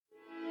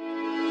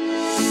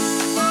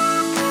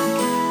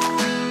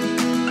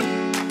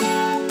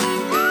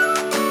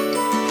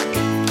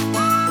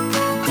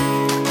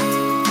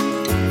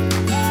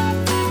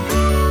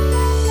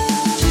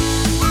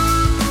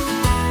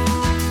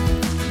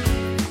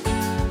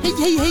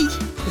Hej.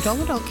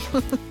 God dag.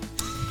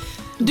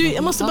 Du,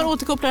 jag måste bara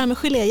återkoppla det här med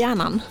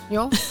geléhjärnan.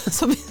 Ja.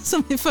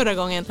 Som i förra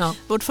gången. Ja.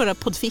 Vårt förra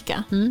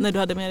poddfika. När du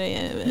hade med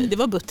dig, det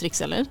var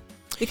Buttricks eller?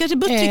 Det är kanske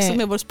Buttricks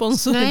som är vår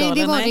sponsor idag. Nej,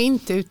 det var det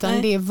inte.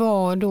 Utan det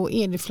var då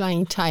The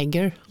Flying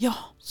Tiger. Ja,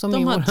 som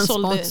de hade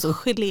sålde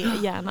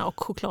geléhjärna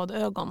och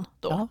chokladögon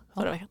då,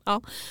 förra veckan.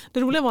 Ja. Det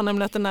roliga var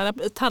nämligen att den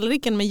där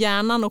tallriken med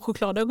hjärnan och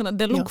chokladögonen,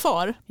 den låg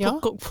kvar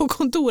på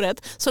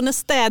kontoret. Så när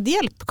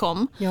städhjälp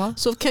kom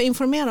så kan jag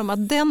informera om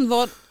att den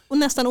var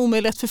nästan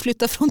omöjligt att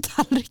förflytta från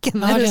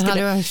tallriken. Ja, den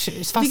hade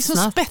fastnat.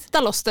 Liksom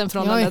spätta loss den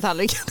från den där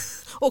tallriken.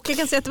 Och jag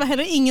kan säga att det var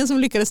heller ingen som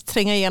lyckades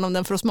tränga igenom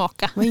den för att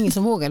smaka. Det var ingen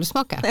som vågade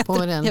smaka på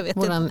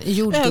våran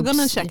jordgubbs.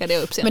 Ögonen käkade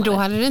jag upp senare. Men då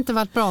hade det inte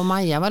varit bra om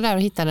Maja var där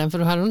och hittade den, för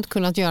då hade hon inte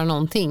kunnat göra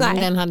någonting. Nej.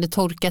 Den hade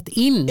torkat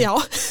in,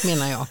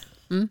 menar jag.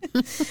 Mm.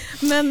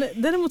 Men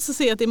däremot så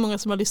ser jag att det är många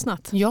som har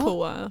lyssnat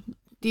på...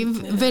 Det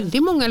är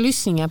väldigt många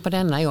lyssningar på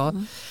denna.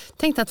 Jag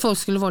tänkte att folk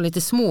skulle vara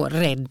lite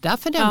smårädda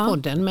för den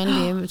podden,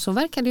 men så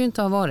verkar det ju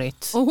inte ha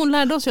varit. Och hon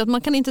lärde oss ju att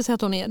man kan inte säga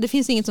att hon är... Det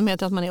finns inget som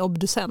heter att man är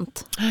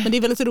obducent. Men det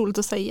är väldigt roligt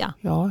att säga.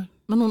 Ja.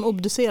 Men hon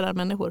obducerar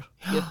människor.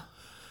 Ja.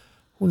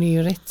 Hon är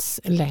ju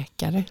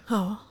rättsläkare.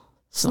 Ja,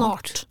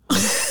 snart.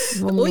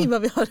 Oj,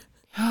 vad vi har...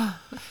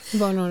 Det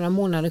var några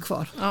månader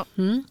kvar. Ja.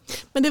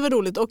 Men det var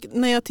roligt. Och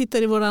när jag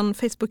tittar i vår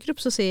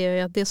Facebookgrupp så ser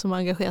jag att det som har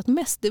engagerat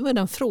mest, det var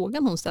den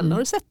frågan hon ställde. Har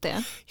du sett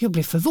det? Jag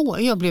blev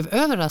förvånad. Jag blev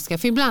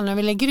överraskad. För ibland när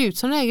vi lägger ut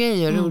sådana här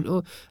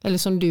grejer, eller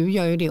som du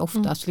gör ju det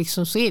oftast,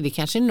 liksom, så är det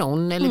kanske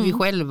någon eller vi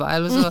själva.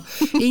 Eller så.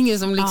 Ingen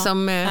som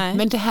liksom...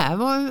 men det här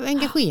var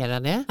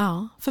engagerade.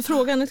 Ja, för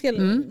frågan är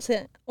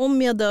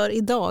om jag dör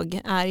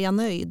idag, är jag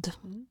nöjd?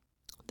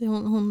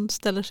 Hon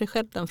ställer sig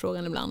själv den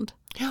frågan ibland.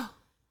 Ja.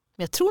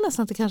 Men jag tror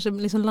nästan att det kanske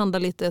liksom landar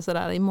lite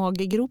sådär i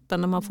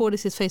maggropen när man får det i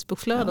sitt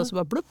Facebookflöde och så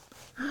bara blupp.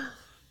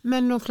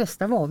 Men de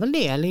flesta var väl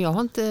det? Eller jag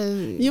har inte...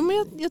 Jo,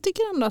 men jag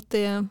tycker ändå att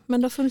det...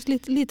 Men det har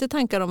funnits lite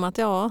tankar om att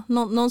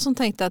någon som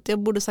tänkte att jag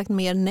borde sagt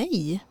mer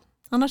nej.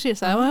 Annars är det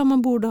så här,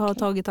 man borde ha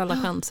tagit alla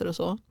chanser och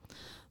så.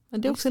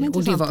 Men det är också en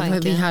intressant tanke.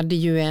 Vi hade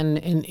ju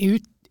en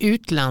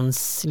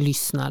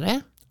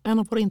utlandslyssnare. En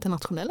av våra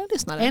internationella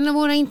lyssnare. En av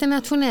våra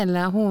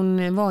internationella,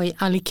 hon var i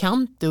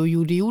Alicante och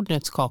gjorde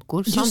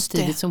jordnötskakor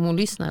samtidigt som hon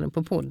lyssnade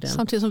på podden.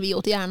 Samtidigt som vi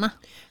åt gärna.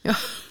 Ja.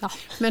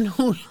 Men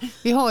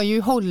vi har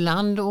ju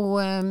Holland och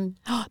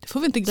det får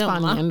vi inte glömma.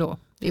 Spanien då.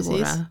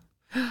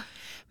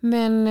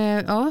 Men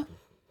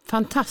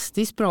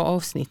fantastiskt bra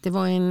avsnitt. Det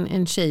var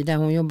en tjej där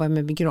hon jobbar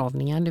med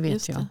begravningar, det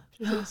vet jag.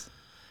 Precis.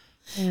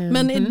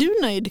 Men är du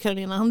nöjd,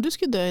 Karolina, om du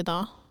skulle dö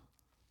idag?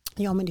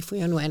 Ja, men det får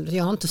jag nog ändå.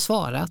 Jag har inte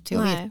svarat,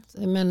 jag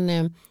vet. Men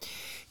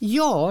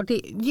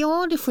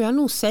det får jag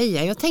nog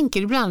säga. Jag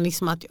tänker ibland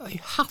liksom att jag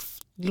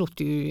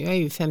är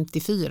ju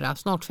 54,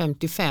 snart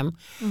 55.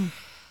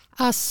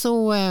 Alltså,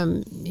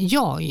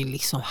 jag har ju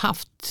liksom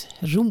haft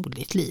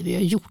roligt liv. Jag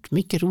har gjort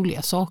mycket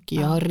roliga saker.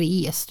 Jag har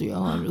rest och jag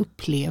har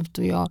upplevt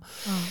och jag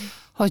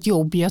har ett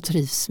jobb jag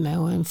trivs med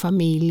och en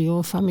familj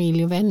och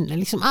vänner.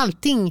 Liksom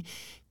allting,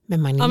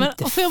 men man är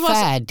inte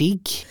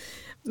färdig.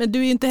 Men du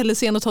är inte heller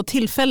sen att ta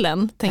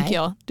tillfällen, tänker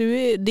jag.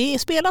 Det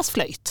spelas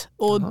flöjt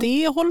och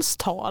det hålls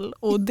tal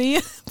och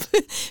det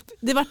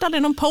vart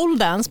aldrig någon pole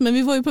dance, men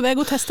vi var ju på väg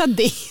att testa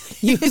det.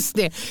 Just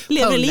det.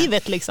 Lever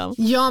livet liksom.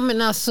 Ja,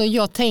 men alltså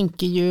jag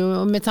tänker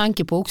ju, med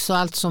tanke på också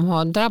allt som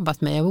har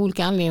drabbat mig av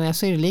olika anledningar,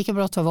 så är det lika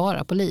bra att ta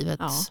vara på livet.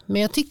 Ja.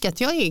 Men jag tycker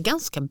att jag är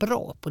ganska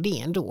bra på det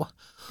ändå.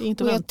 Det är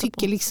inte och jag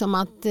tycker liksom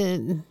att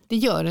det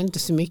gör inte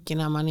så mycket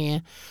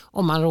när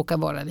om man råkar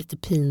vara lite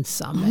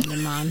pinsam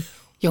eller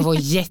jag var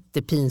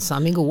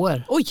jättepinsam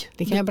igår. Oj,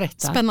 det kan jag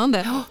berätta.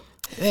 Spännande.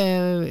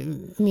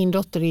 Min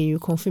dotter är ju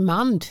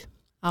konfirmand.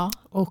 Ja.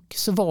 Och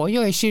så var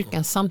jag i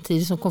kyrkan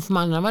samtidigt som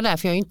konfirmanderna var där,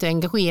 för jag är inte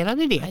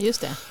engagerad i det. Ja,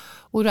 just det.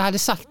 Och jag hade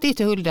sagt det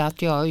till Hulda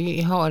att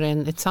jag har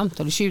ett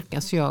samtal i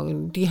kyrkan,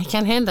 så det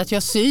kan hända att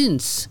jag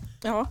syns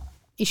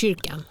i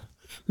kyrkan.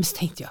 Men så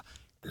tänkte jag,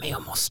 men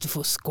jag måste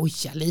få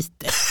skoja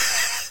lite.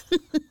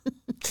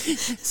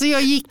 Så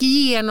jag gick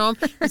igenom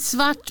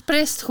svart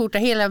prästskjorta,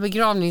 hela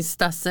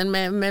begravningsstassen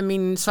med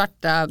min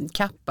svarta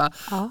kappa.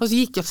 Och så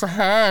gick jag så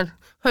här,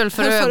 höll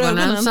för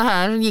ögonen. Så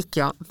här gick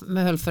jag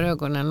med höll för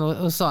ögonen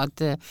och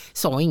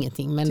sa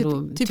ingenting. Men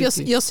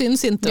jag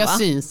syns inte, va? Jag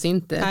syns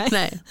inte.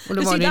 Nej. Och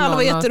då det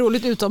var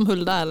jätteroligt utom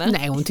Hulda, eller?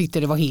 Nej, hon tyckte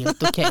det var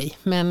helt okej.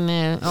 Men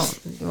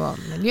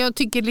jag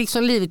tycker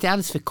liksom livet är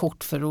alldeles för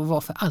kort för att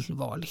vara för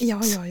allvarligt.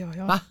 Ja.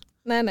 Va?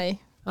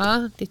 Nej.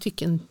 Ja, det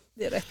tycker jag.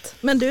 Det är rätt.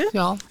 Men du,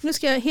 nu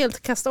ska jag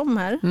helt kasta om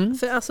här.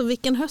 För alltså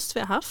vilken höst vi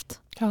har haft.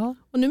 Ja.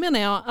 Och nu menar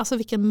jag alltså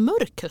vilken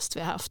mörk höst vi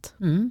har haft.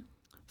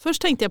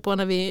 Först tänkte jag på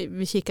när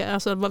vi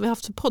kikade vad vi har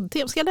haft för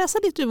poddtema. Ska jag läsa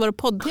lite ur våra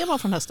poddtema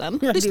från hösten?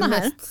 Ja, Lyssna det är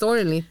här. mest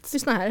sorgligt.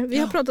 Lyssna här. Vi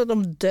har pratat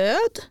om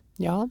död,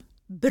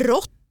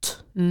 brott,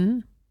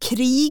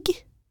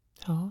 krig,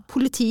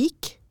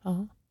 politik,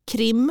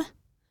 krim.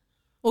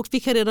 Och vi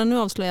kan redan nu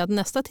avslöja att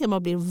nästa tema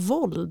blir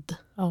våld.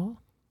 Ja.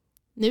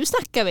 Nu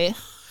snackar vi.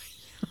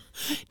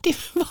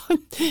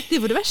 Det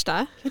var det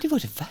värsta. Ja, det var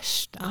det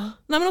värsta. Ja.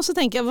 Nej, men också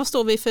tänker jag, vad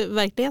står vi för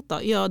verklighet då?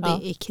 Ja,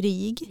 det är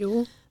krig.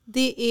 Jo.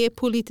 Det är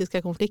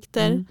politiska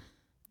konflikter.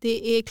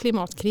 det är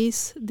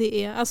klimatkris,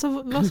 det är alltså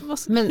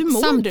men hur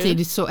mår samtidigt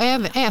du? Så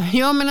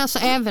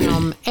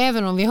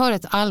även om vi har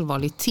ett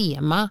allvarligt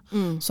tema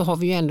så har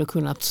vi ju ändå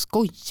kunnat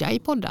skoja i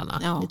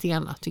poddarna lite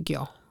grann, tycker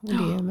jag.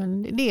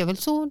 Men det är väl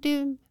så,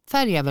 det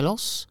färgar väl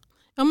oss.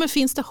 Ja, men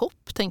finns det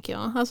hopp, tänker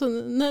jag? Alltså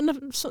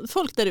när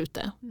folk där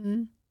ute.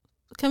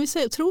 Kan vi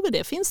säga, tror vi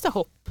det? Finns det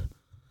hopp?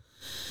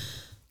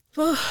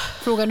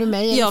 Frågar du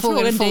mig eller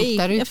frågar du folk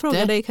där ute? Jag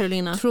frågar dig,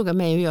 Karolina. Frågar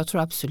mig, och jag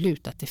tror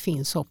absolut att det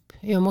finns hopp.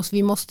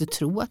 Vi måste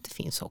tro att det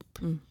finns hopp.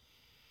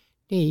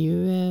 Det är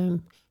ju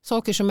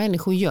saker som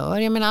människor gör.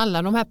 Jag menar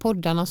alla de här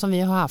poddarna som vi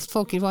har haft.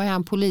 Det var ju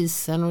han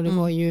polisen och det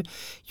var ju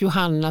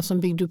Johanna som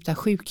byggde upp det här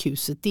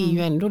sjukhuset. Det är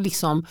ju ändå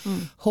liksom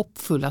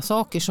hoppfulla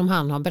saker som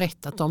han har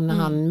berättat om när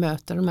han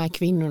möter de här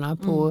kvinnorna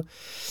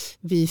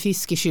vid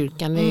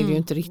Fiskekyrkan. Det är det ju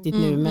inte riktigt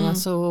nu, men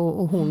alltså,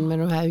 och hon med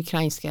de här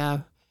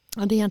ukrainska.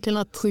 Ja, det är egentligen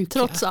att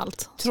trots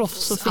allt så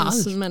finns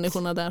allt.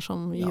 Människorna där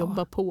som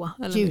jobbar på.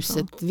 Eller ljuset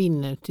liksom.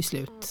 Vinner till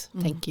slut,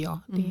 tänker jag.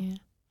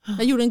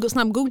 Jag gjorde en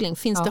snabb googling.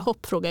 Finns det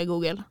hopp, frågade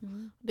Google.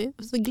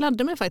 Det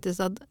gladde mig faktiskt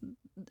att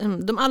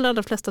de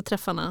allra flesta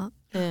träffarna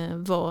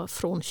var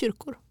från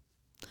kyrkor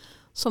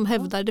som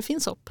hävdar det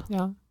finns hopp.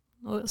 Ja.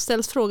 Och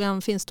ställs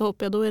frågan, finns det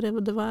hopp? Ja, då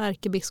är det var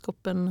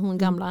ärkebiskopen, hon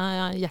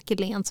gamla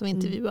Jackelén som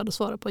intervjuade och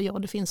svarade på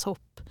det finns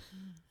hopp.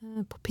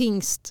 På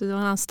pingst,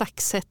 han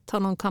Staxet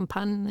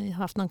har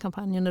haft någon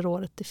kampanj under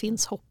året, det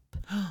finns hopp.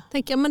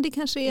 Tänker jag, men det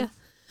kanske är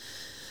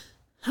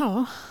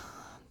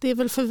det är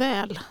väl för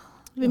väl.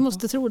 Vi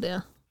måste tro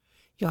det.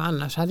 Ja,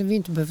 annars hade vi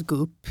inte behövt gå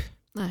upp.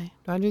 Nej.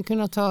 Då hade vi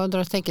kunnat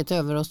dra täcket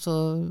över oss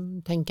och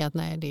tänka att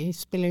nej, det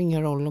spelar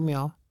ingen roll om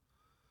jag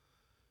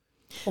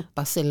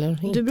hoppas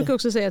eller inte. Du brukar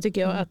också säga,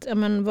 tycker jag, att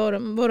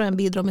var och en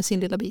bidrar med sin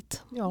lilla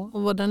bit. Ja.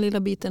 Och vad den lilla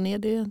biten är,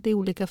 det är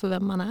olika för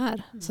vem man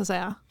är, så att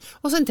säga.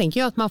 Och sen tänker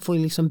jag att man får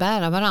liksom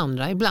bära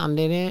varandra. Ibland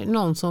är det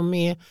någon som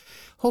är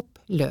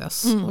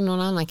hopplös och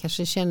någon annan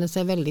kanske känner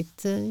sig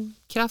väldigt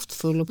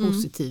kraftfull och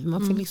positiv.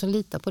 Man får liksom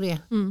lita på det.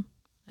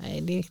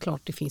 Nej, det är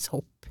klart det finns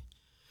hopp.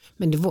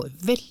 Men det var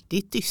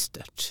väldigt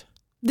dystert.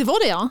 Det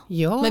var det,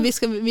 ja.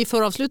 Men vi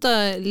får avsluta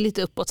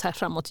lite uppåt här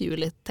framåt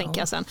juli,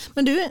 tänker jag sen.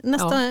 Men du,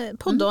 nästa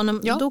podd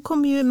då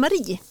kommer ju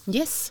Marie.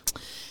 Yes.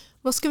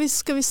 Vad ska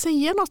vi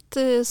säga något,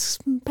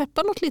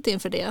 peppa något lite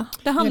inför det?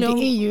 Det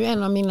är ju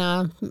en av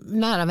mina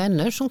nära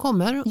vänner som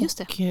kommer och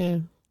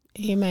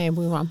är med i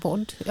vår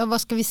podd. Ja,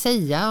 vad ska vi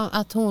säga?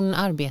 Att hon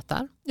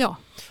arbetar. Ja.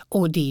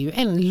 Och det är ju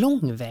en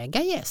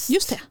långväga gäst.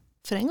 Just det.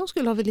 För en gång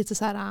skulle ha vi lite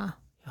så här...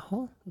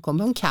 Jaha, nu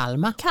kommer hon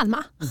Kalmar.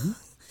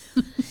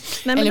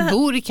 Nej, eller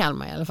bor i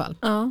Kalmar i alla fall.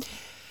 Ja.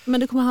 Men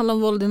det kommer handla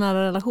om våld i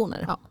nära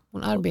relationer. Ja,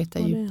 hon arbetar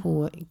ju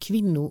på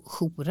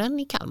kvinnojouren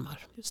i Kalmar.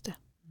 Just det.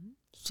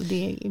 Så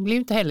det blir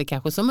inte heller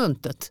kanske så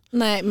muntet.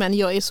 Nej, men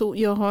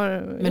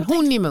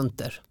hon är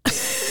munter.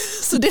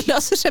 Så det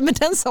löser sig med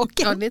den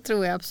saken. Ja, det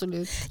tror jag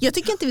absolut. Jag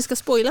tycker inte vi ska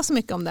spoila så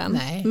mycket om den.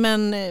 Nej.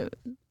 Men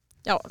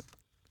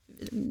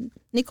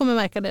ni kommer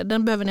märka det.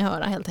 Den behöver ni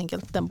höra helt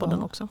enkelt. Den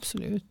podden också.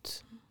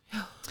 Absolut.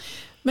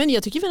 Men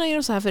jag tycker vi nöjer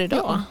oss så här för idag.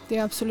 Ja, det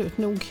är absolut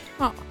nog.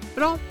 Ja,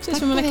 bra.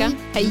 Ses om en vecka.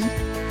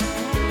 Hej.